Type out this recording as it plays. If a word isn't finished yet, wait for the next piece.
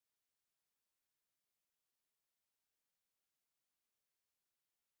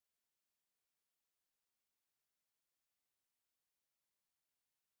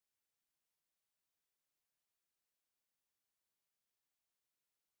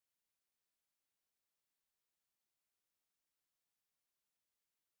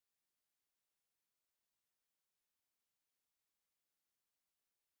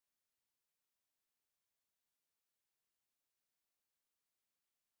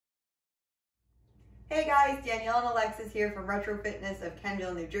Hey guys, Danielle and Alexis here from Retro Fitness of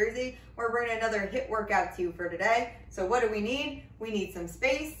Kenville, New Jersey. We're bringing another HIIT workout to you for today. So what do we need? We need some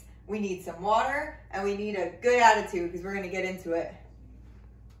space, we need some water, and we need a good attitude because we're gonna get into it.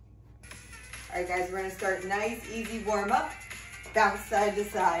 All right guys, we're gonna start nice, easy warm up, bounce side to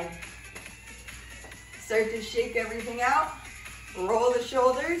side. Start to shake everything out, roll the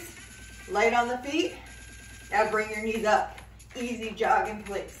shoulders, light on the feet. Now bring your knees up, easy jog in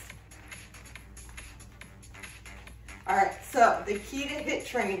place. All right, so the key to HIIT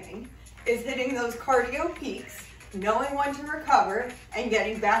training is hitting those cardio peaks, knowing when to recover, and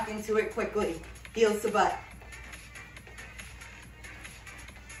getting back into it quickly. Heels to butt.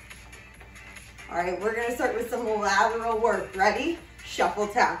 All right, we're gonna start with some lateral work. Ready? Shuffle,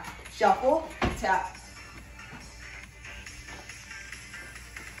 tap. Shuffle, tap.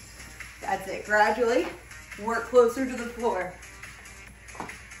 That's it. Gradually work closer to the floor.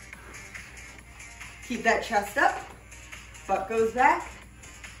 Keep that chest up. Butt goes back.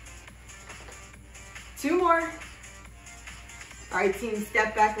 2 more. All right, team,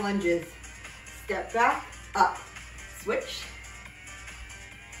 step back lunges. Step back, up. Switch.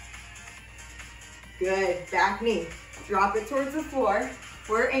 Good, back knee. Drop it towards the floor.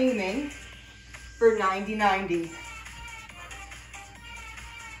 We're aiming for 90-90.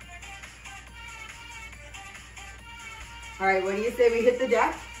 All right, what do you say we hit the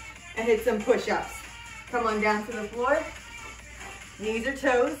deck and hit some push-ups? Come on down to the floor. Knees or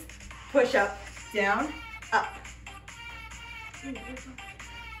toes, push up, down, up.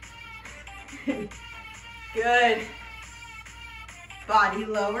 Good. Body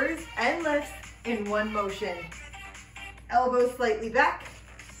lowers and lifts in one motion. Elbows slightly back.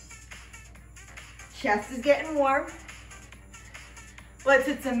 Chest is getting warm. Let's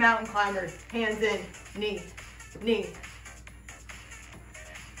hit some mountain climbers. Hands in, knee, knee.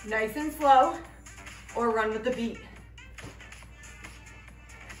 Nice and slow, or run with the beat.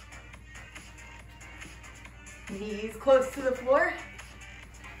 Knees close to the floor,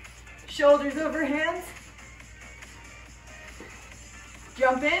 shoulders over hands.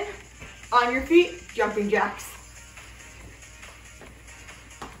 Jump in, on your feet, jumping jacks.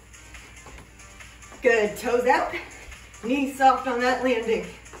 Good, toes out, knees soft on that landing.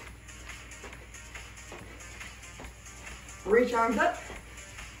 Reach arms up.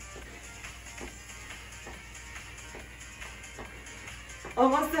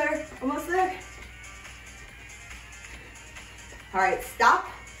 Almost there, almost there. All right, stop,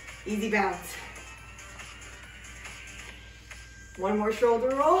 easy bounce. One more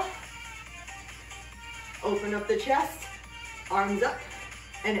shoulder roll. Open up the chest, arms up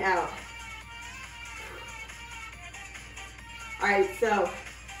and out. All right, so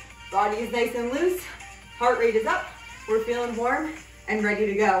body is nice and loose, heart rate is up, we're feeling warm and ready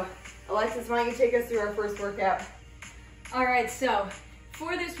to go. Alexis, why don't you take us through our first workout? All right, so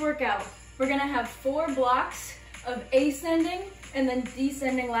for this workout, we're gonna have 4 blocks of ascending and then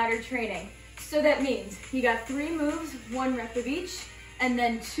descending ladder training. So that means you got 3 moves, 1 rep of each, and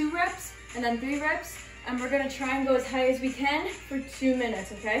then 2 reps, and then 3 reps, and we're gonna try and go as high as we can for 2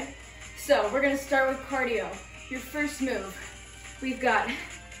 minutes, okay? So we're gonna start with cardio. Your first move, we've got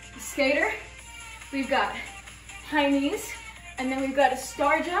a skater, we've got high knees, and then we've got a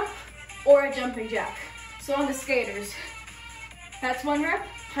star jump or a jumping jack. So on the skaters, that's 1 rep,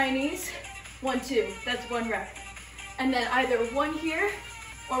 high knees, 1, 2, that's 1 rep. And then either 1 here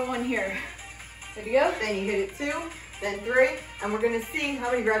or 1 here. There you go. Then you hit it 2, then 3, and we're gonna see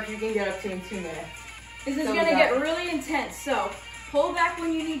how many reps you can get up to in 2 minutes. This is gonna get really intense, so pull back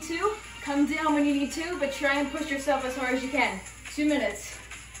when you need to, come down when you need to, but try and push yourself as hard as you can. 2 minutes.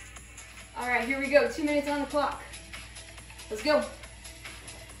 All right, here we go, 2 minutes on the clock. Let's go.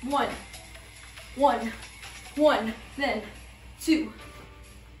 1, 1, 1, then 2,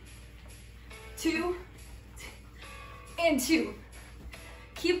 2, and 2.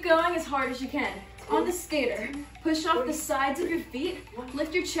 Keep going as hard as you can. On the skater, push off the sides of your feet,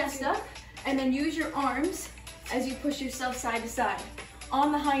 lift your chest up, and then use your arms as you push yourself side to side.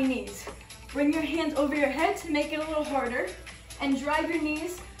 On the high knees, bring your hands over your head to make it a little harder, and drive your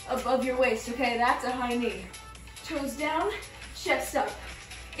knees above your waist, okay? That's a high knee. Toes down, chest up.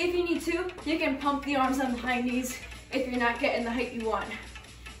 If you need to, you can pump the arms on the high knees if you're not getting the height you want.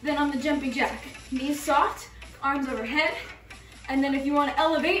 Then on the jumping jack, knees soft, arms overhead, and then if you want to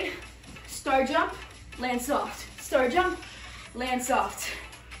elevate, star jump, land soft. Star jump, land soft.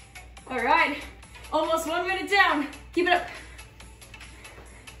 All right, almost 1 minute down. Keep it up.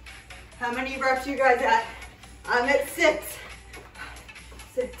 How many reps you guys at? I'm at 6.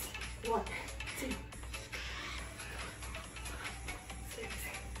 6, 1, 2, 6,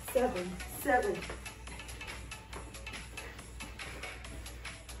 7,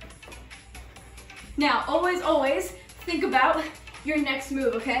 Now, always, always think about your next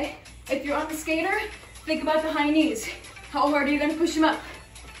move, okay? If you're on the skater, think about the high knees. How hard are you gonna push them up?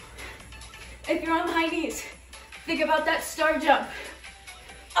 If you're on the high knees, think about that star jump.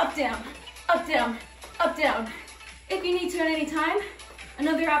 Up, down, up, down, up, down. If you need to at any time,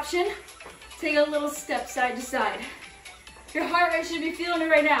 another option, take a little step side to side. Your heart rate should be feeling it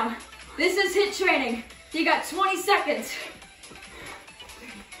right now. This is HIIT training. You got 20 seconds.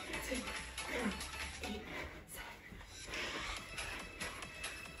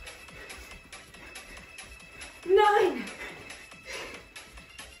 9.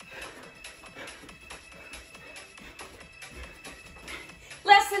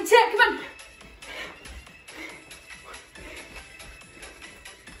 Less than 10, come on.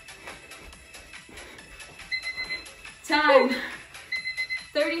 Time.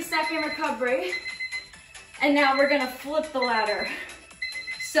 30-second recovery. And now we're gonna flip the ladder.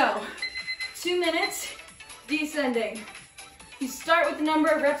 So, 2 minutes, descending. You start with the number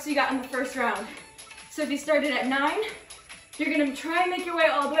of reps you got in the first round. So if you started at 9, you're gonna try and make your way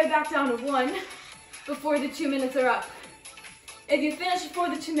all the way back down to 1 before the 2 minutes are up. If you finish before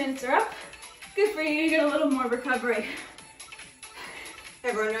the 2 minutes are up, good for you, you get a little more recovery.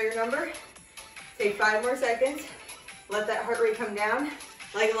 Everyone know your number? Take 5 more seconds. Let that heart rate come down.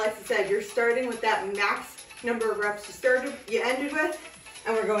 Like Alexis said, you're starting with that max number of reps you ended with,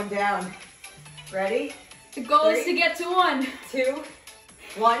 and we're going down. Ready? The goal is to get to 1. 2,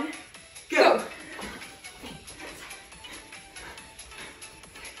 1, go.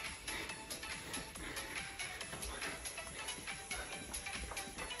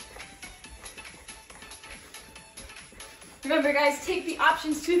 Remember guys, take the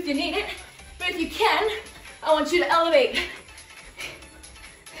options too if you need it, but if you can, I want you to elevate.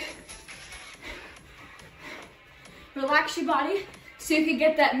 Relax your body so you can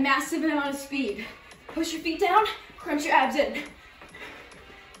get that massive amount of speed. Push your feet down, crunch your abs in.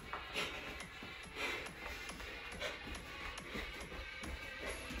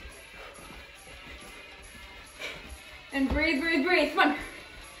 And breathe, breathe, breathe, come on.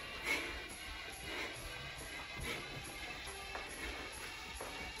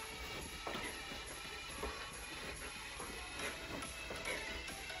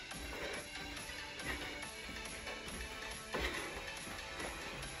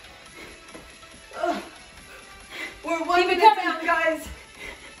 We're 1 minute down, guys.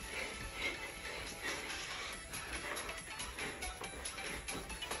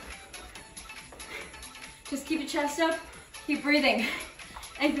 Just keep your chest up, keep breathing.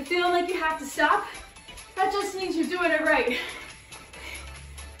 And if you're feeling like you have to stop, that just means you're doing it right.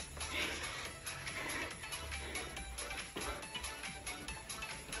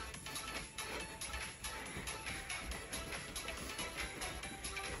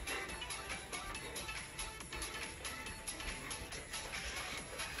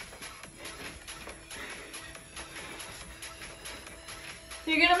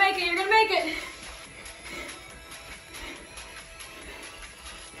 You're gonna make it, you're gonna make it.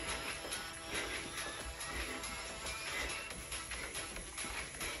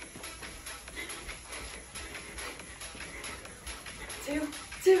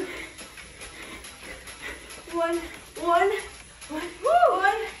 Two, 1, 1, 1,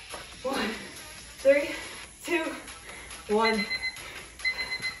 1, 3, 2, 1.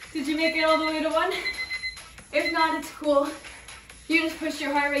 Did you make it all the way to 1? If not, it's cool. You just pushed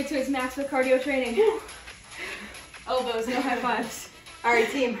your heart rate to its max with cardio training. Elbows, no high fives. All right,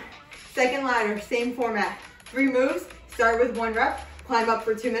 team. Second ladder, same format. 3 moves. Start with 1 rep. Climb up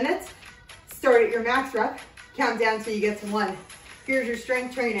for 2 minutes. Start at your max rep. Count down till you get to 1. Here's your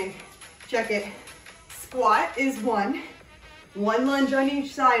strength training. Check it. Squat is 1. 1 lunge on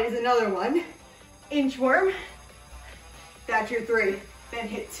each side is another 1. Inchworm. That's your 3. Then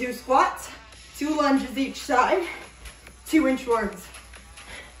hit 2 squats. 2 lunges each side. 2 inchworms.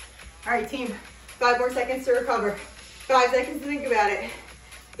 All right, team. 5 more seconds to recover. 5 seconds to think about it.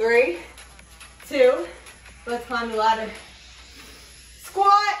 3, 2, let's climb the ladder.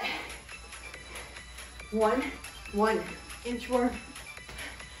 Squat. 1, 1, inchworm.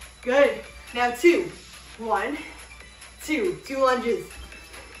 Good. Now 2, 1, 2, 2 lunges.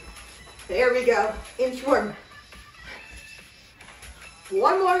 There we go. Inchworm.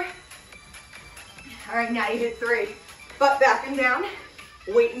 1 more. All right, now you hit 3. Butt back and down.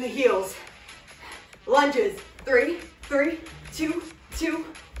 Weight in the heels. Lunges. 3, 3, 2, 2,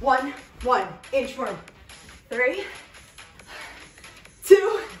 1, 1. Inchworm. 3,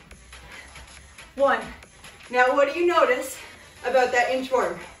 2, 1. Now what do you notice about that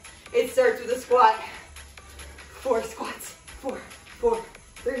inchworm? It starts with a squat. 4 squats. 4, 4,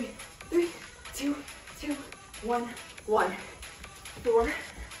 3, 3, 2, 2, 1, 1. 4.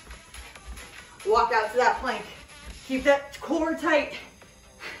 Walk out to that plank. Keep that core tight.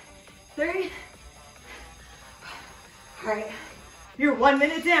 3. All right, you're 1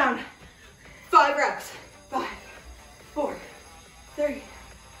 minute down. 5 reps. 5, 4, 3,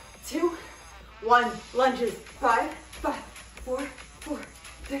 2, 1. Lunges. 5, 5, 4, 4,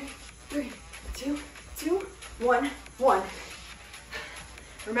 3, 3, 2, 2, 1, 1.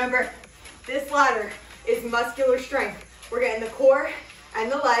 Remember, this ladder is muscular strength. We're getting the core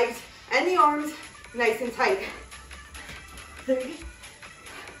and the legs and the arms nice and tight. 3,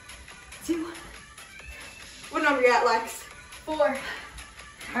 2. What number you at, Lex? 4. All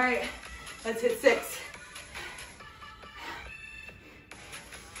right, let's hit 6.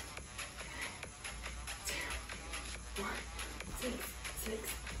 2, 1, 6,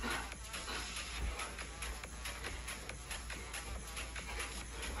 6.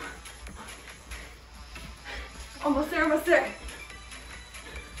 Almost there, almost there.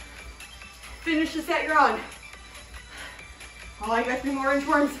 Finish the set you're on. Oh, I got 3 more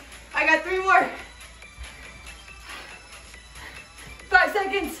inchworms. I got 3 more. 5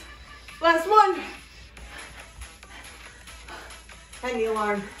 seconds. Last one. And the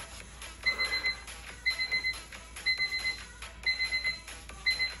alarm.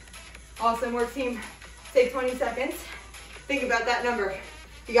 Awesome work, team. Take 20 seconds. Think about that number.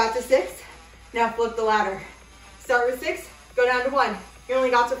 You got to 6. Now flip the ladder. Start with 6, go down to 1. You only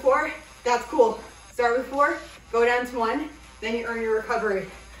got to 4, that's cool. Start with 4, go down to 1, then you earn your recovery.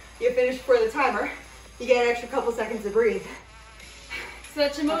 You finish before the timer, you get an extra couple seconds to breathe. So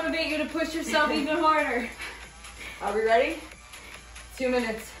that should motivate you to push yourself even harder. Are we ready? 2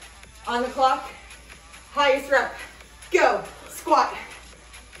 minutes. On the clock, highest rep. Go, squat.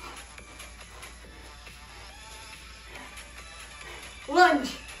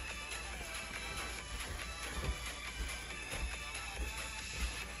 Lunge.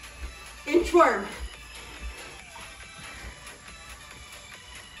 Inchworm.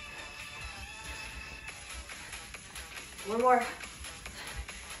 One more.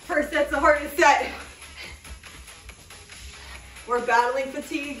 First set's the hardest set. We're battling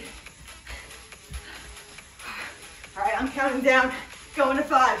fatigue. All right, I'm counting down. Going to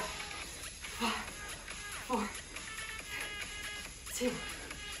 5. 5, 4, 2.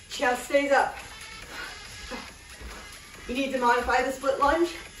 Chest stays up. You need to modify the split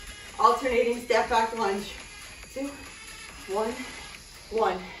lunge. Alternating step back lunge. 2, 1,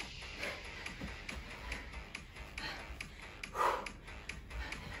 1.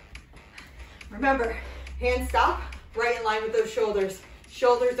 Remember, hands stop right in line with those shoulders.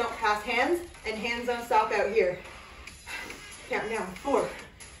 Shoulders don't pass hands, and hands don't stop out here. Count down. 4,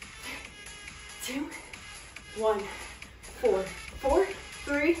 2, 1, 4, 4,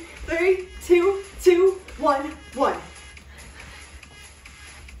 3, 3, 2, 2, 1, 1.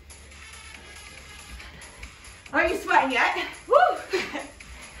 Are you sweating yet? Woo!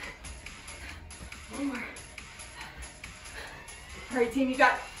 One more. All right, team, you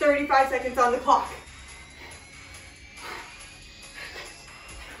got 35 seconds on the clock.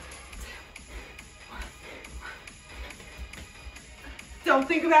 Don't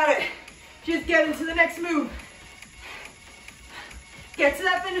think about it. Just get into the next move. Get to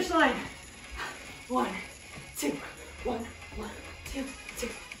that finish line. 1, 2, 1, 1, 2, 2.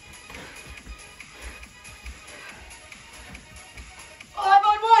 Oh, I'm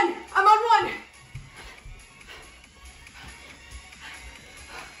on 1. I'm on 1.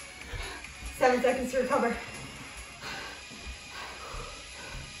 7 seconds to recover.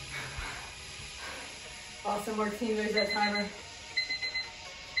 Awesome work, team. There's that timer.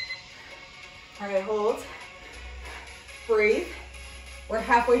 All right, hold. Breathe. We're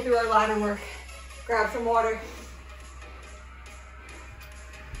halfway through our ladder work. Grab some water.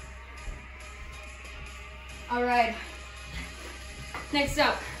 All right. Next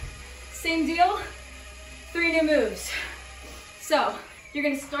up, same deal, 3 new moves. So, you're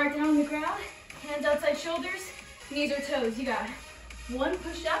gonna start down on the ground, hands outside shoulders, knees or toes. You got 1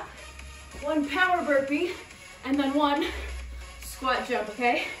 push-up, 1 power burpee, and then 1 squat jump,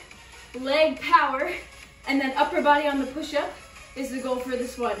 okay? Leg power, and then upper body on the push-up is the goal for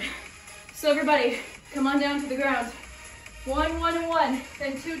this one. So everybody, come on down to the ground. 1, 1, and 1,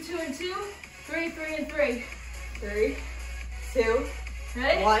 then 2, 2, and 2, 3, 3, and 3. 3, 2,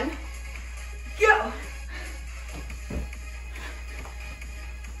 Ready? 1, go!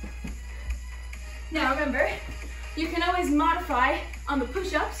 Now remember, you can always modify on the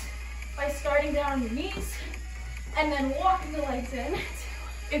push-ups by starting down on your knees and then walking the legs in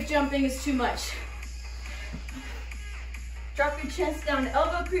if jumping is too much. Drop your chest down to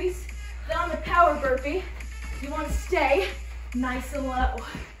elbow crease Then on the power burpee, you want to stay nice and low.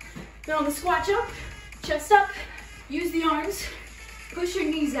 Then on the squat jump, chest up, use the arms, push your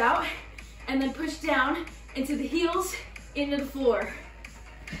knees out, and then push down into the heels, into the floor.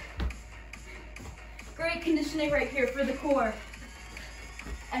 Great conditioning right here for the core.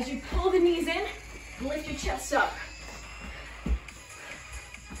 As you pull the knees in, lift your chest up.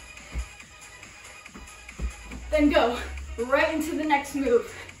 Then go right into the next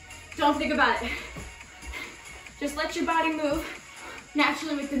move. Don't think about it. Just let your body move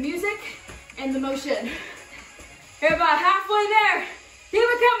naturally with the music and the motion. You're about halfway there. Keep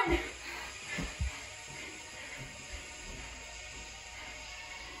it coming.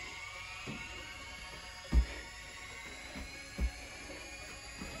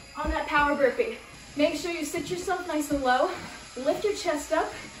 On that power burpee, make sure you sit yourself nice and low, lift your chest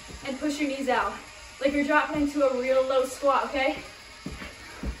up, and push your knees out. Like you're dropping into a real low squat, okay?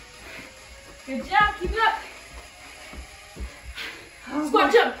 Good job, keep it up.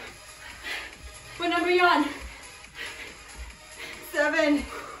 Squat jump. What number are you on? 7.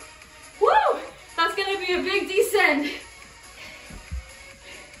 Woo! That's gonna be a big descend.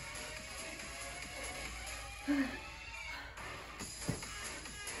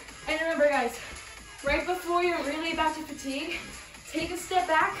 And remember guys, right before you're really about to fatigue, take a step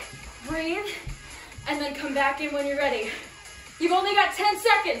back, breathe, and then come back in when you're ready. You've only got 10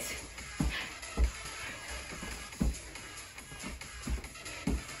 seconds.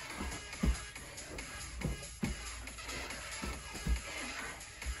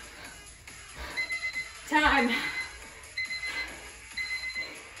 Time.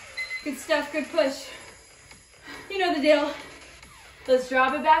 Good stuff, good push. You know the deal. Let's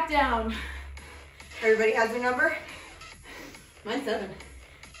drop it back down. Everybody has their number? Mine's 7.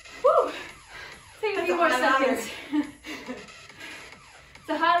 Woo! Take a few more ladder. seconds. It's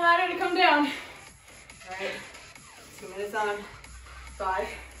a high ladder to come down. All right, 2 minutes on. 5,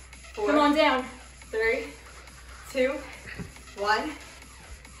 4, Come on down. 3, 2, 1,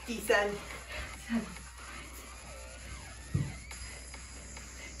 descend.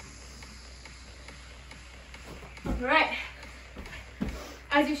 All right.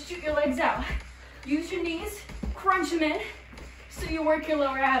 As you shoot your legs out, use your knees, crunch them in, so you work your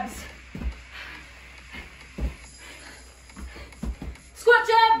lower abs. Squat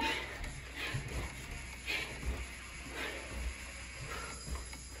jump.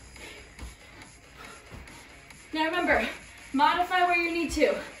 Now remember, modify where you need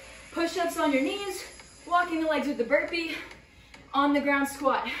to. Push-ups on your knees, walking the legs with the burpee, on the ground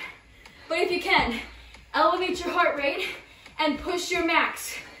squat. But if you can, elevate your heart rate and push your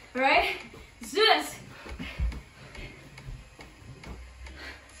max, all right? Let's do this.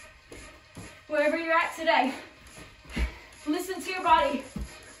 Wherever you're at today, listen to your body.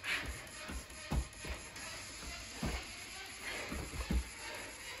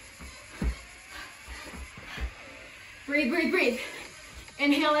 Breathe, breathe, breathe.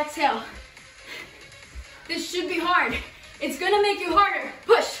 Inhale, exhale. This should be hard. It's gonna make you harder.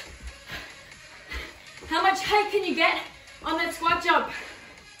 Push. How much height can you get on that squat jump?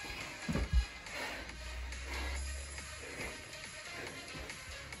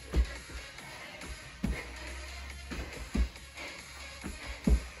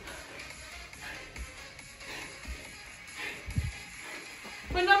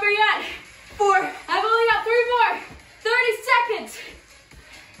 What number are you at? 4. I've only got 3 more. 30 seconds.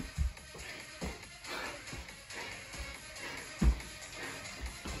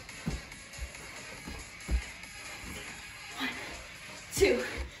 One, 2,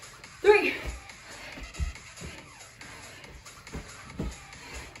 3.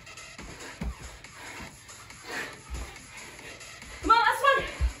 Come on, last one.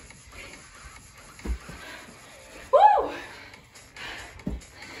 Woo!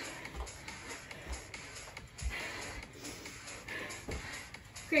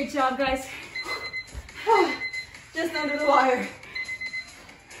 Great job, guys. Just under the wire.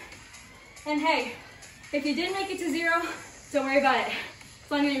 And hey, if you didn't make it to 0, don't worry about it.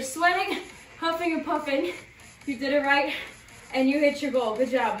 As long as you're sweating, huffing and puffing, you did it right, and you hit your goal.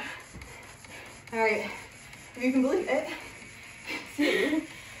 Good job. All right, if you can believe it,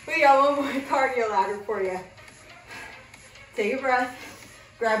 we got one more cardio ladder for you. Take a breath,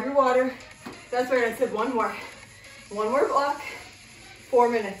 grab your water. That's right, I said one more. One more block, 4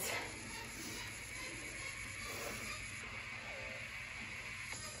 minutes.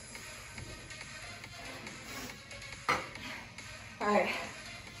 All right,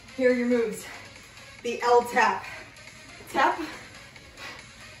 here are your moves. The L tap. Tap,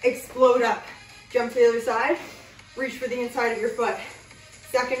 explode up. Jump to the other side, reach for the inside of your foot.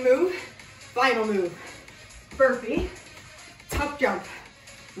 Second move, Final move. Burpee, tuck jump.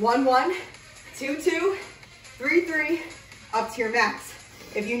 1, 1, 2, 2, 3, 3, up to your max.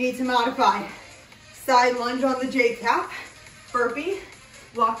 If you need to modify, side lunge on the J tap, burpee,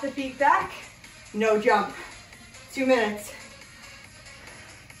 walk the feet back, no jump. 2 minutes.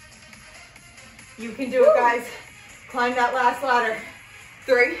 You can do it, guys. Climb that last ladder.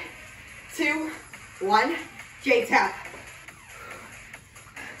 3, 2, 1, J tap.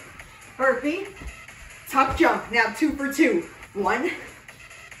 Burpee, tuck jump. Now 2 for 2. 1,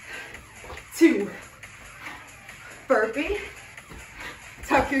 2. Burpee,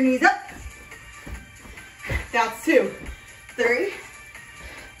 tuck your knees up. That's 2. 3,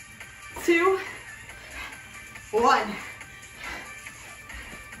 2, 1.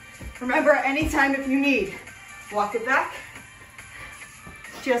 Remember, anytime if you need, walk it back,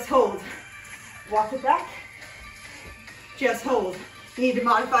 just hold. Walk it back, just hold. Need to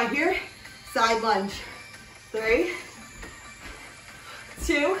modify here, side lunge. 3,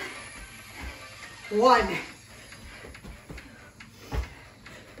 2, 1.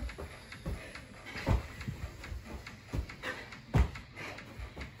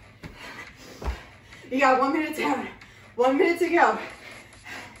 You got 1 minute down, 1 minute to go.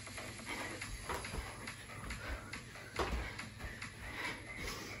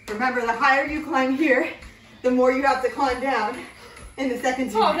 Remember, the higher you climb here, the more you have to climb down in the second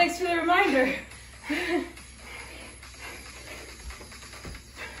 2. Oh, thanks for the reminder.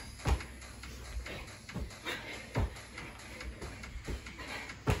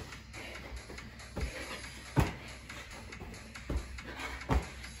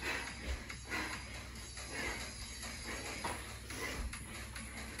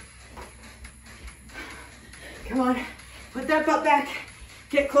 Come on, put that butt back.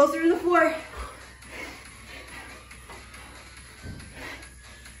 Get closer to the floor.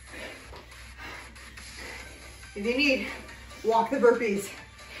 If you need, walk the burpees.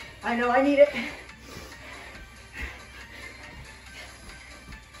 I know I need it.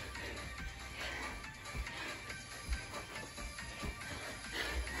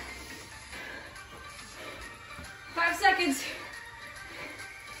 Seconds.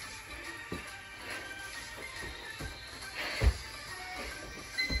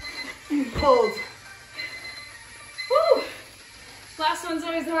 Hold. Woo! Last one's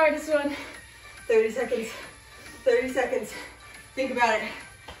always the hardest one. 30 seconds. 30 seconds. Think about it.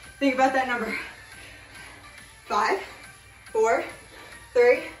 Think about that number. 5, 4,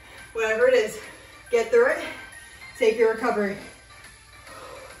 3, whatever it is. Get through it. Take your recovery.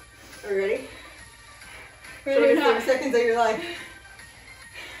 Are you ready? Ready or not. 30 seconds of your life.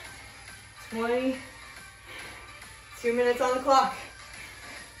 20. 2 minutes on the clock.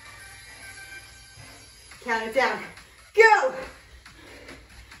 Count it down. Go!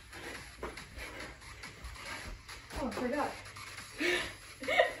 Oh, I forgot.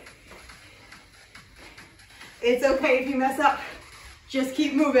 It's okay if you mess up. Just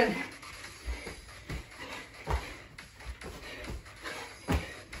keep moving.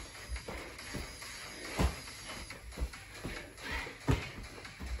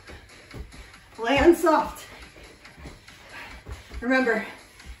 Land soft. Remember,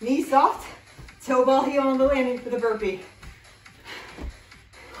 knee soft, toe ball heel on the landing for the burpee.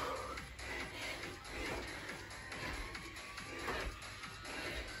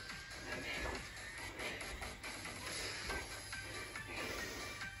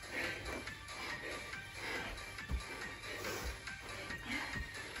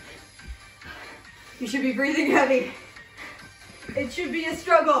 You should be breathing heavy. It should be a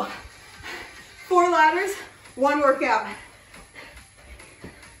struggle. 4 ladders, 1 workout.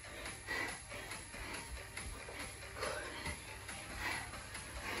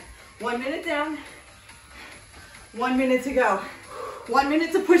 One minute down, 1 minute to go. 1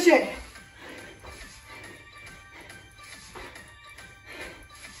 minute to push it.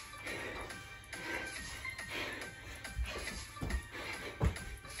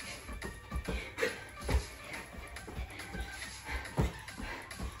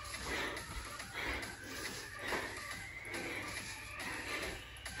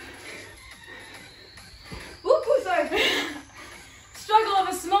 Struggle of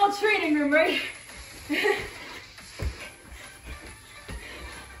a small training room, right?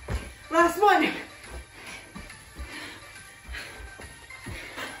 Last one.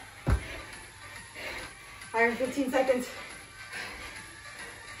 Iron 15 seconds.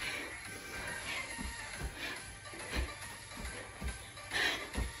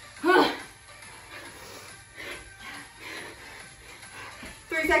 Huh.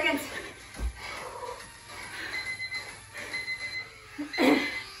 3 seconds.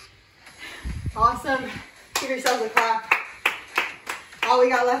 Awesome. Give yourselves a clap. All we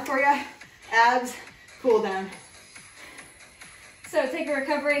got left for you, abs, cool down. So take a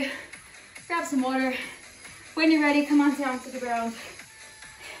recovery, grab some water. When you're ready, come on down to the ground.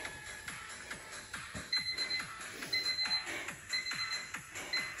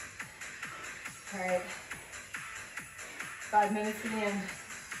 All right, 5 minutes to the end.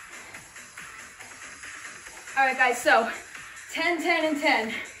 All right, guys, so 10, 10, and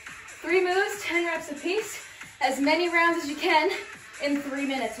 10. 3 moves, 10 reps apiece, as many rounds as you can in 3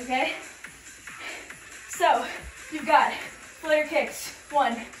 minutes, okay? So you've got flutter kicks,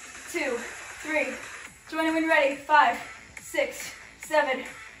 1, 2, 3. Join in when you're ready, 5, 6, 7,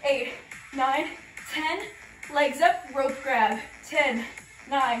 8, 9, 10. Legs up, rope grab, 10,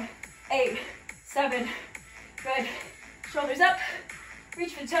 9, 8, 7. Good. Shoulders up,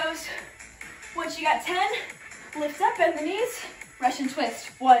 reach for the toes. Once you got 10, lift up, bend the knees, Russian twist.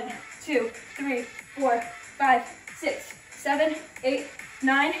 1, 2, 3, 4, 5, 6, 7, 8,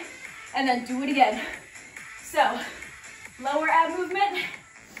 9, and then do it again. So, lower ab movement.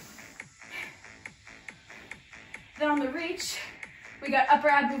 Then on the reach, we got upper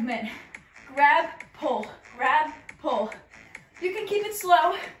ab movement. Grab, pull, grab, pull. You can keep it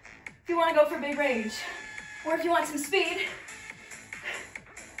slow if you want to go for big range. Or if you want some speed,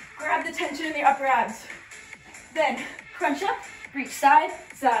 grab the tension in the upper abs. Then crunch up, reach side,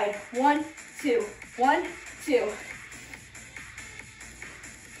 side. 1, 2, 1, 2.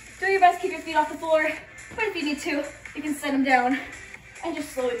 Do your best, keep your feet off the floor. But if you need to, you can set them down and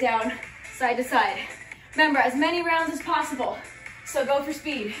just slow it down side to side. Remember, as many rounds as possible, so go for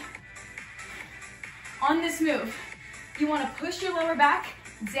speed. On this move, you want to push your lower back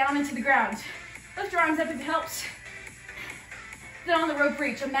down into the ground. Lift your arms up if it helps. Then on the rope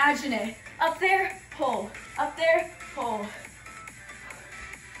reach, imagine it. Up there, pull. Up there, pull.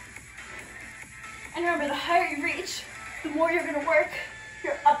 And remember, the higher you reach, the more you're going to work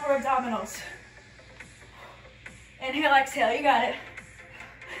your upper abdominals. Inhale, exhale, you got it.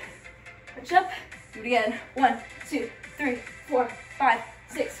 Reach up, do it again. 1, 2, 3, 4, 5,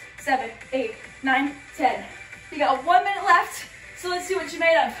 6, 7, 8, 9, 10. You got 1 minute left, so let's see what you're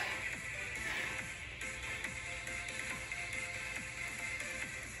made of.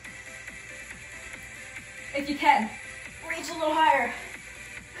 If you can, reach a little higher.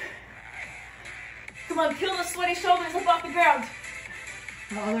 Come on, peel the sweaty shoulders up off the ground.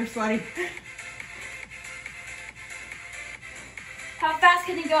 Oh, they're sweaty. How fast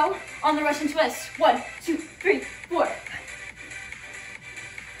can you go on the Russian twist? 1, 2, 3, 4.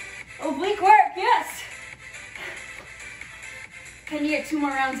 Oblique work, yes. Can you get 2 more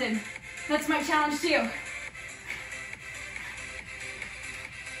rounds in? That's my challenge to you.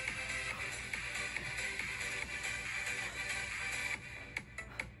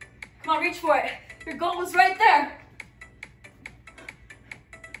 Come on, reach for it. Your goal is right there.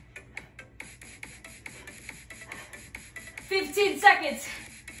 $15 seconds.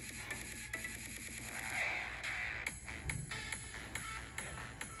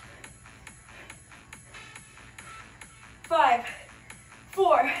 5,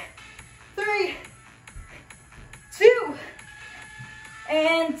 4, 3, 2,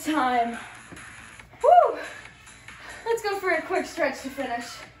 and time. Woo! Let's go for a quick stretch to finish.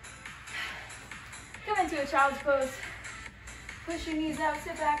 Come into a child's pose. Push your knees out,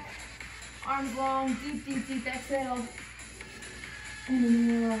 sit back. Arms long, deep, deep, deep exhale.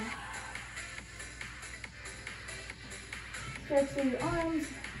 Inhale. Stretch through your arms.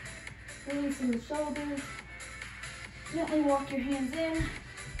 Releasing the shoulders. Gently walk your hands in.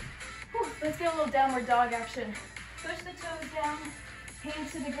 Whew, let's get a little downward dog action. Push the toes down,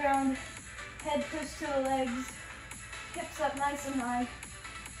 hands to the ground, head pushed to the legs, hips up nice and high.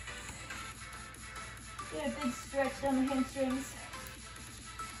 Get a big stretch down the hamstrings.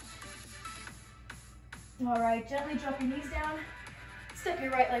 All right, gently drop your knees down. Step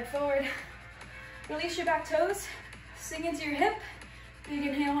your right leg forward. Release your back toes. Sink into your hip. Big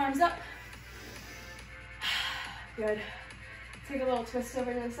inhale, arms up. Good. Take a little twist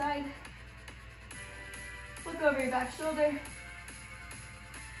over to the side. Look over your back shoulder.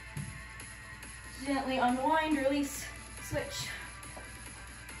 Gently unwind, release, switch.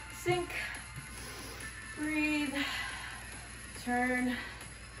 Sink. Breathe. Turn.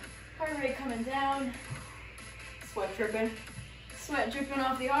 Heart rate coming down. Sweat dripping. Sweat dripping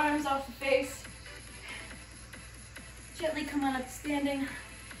off the arms, off the face. Gently come on up to standing.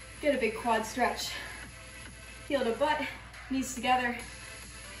 Get a big quad stretch. Heel to butt, knees together.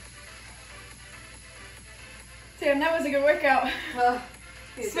 Damn, that was a good workout.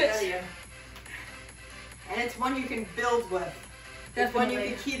 Switch. And it's one you can build with. It's one you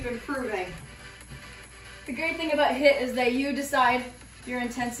can keep improving. The great thing about HIIT is that you decide your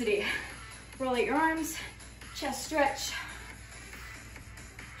intensity. Roll out your arms, chest stretch,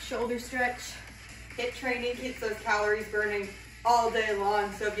 shoulder stretch. HIIT training keeps those calories burning all day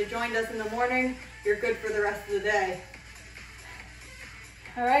long. So if you joined us in the morning, you're good for the rest of the day.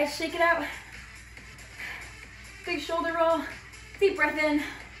 All right, shake it out. Big shoulder roll, deep breath in.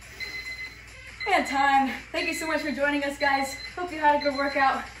 And time. Thank you so much for joining us, guys. Hope you had a good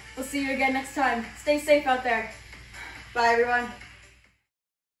workout. We'll see you again next time. Stay safe out there. Bye, everyone.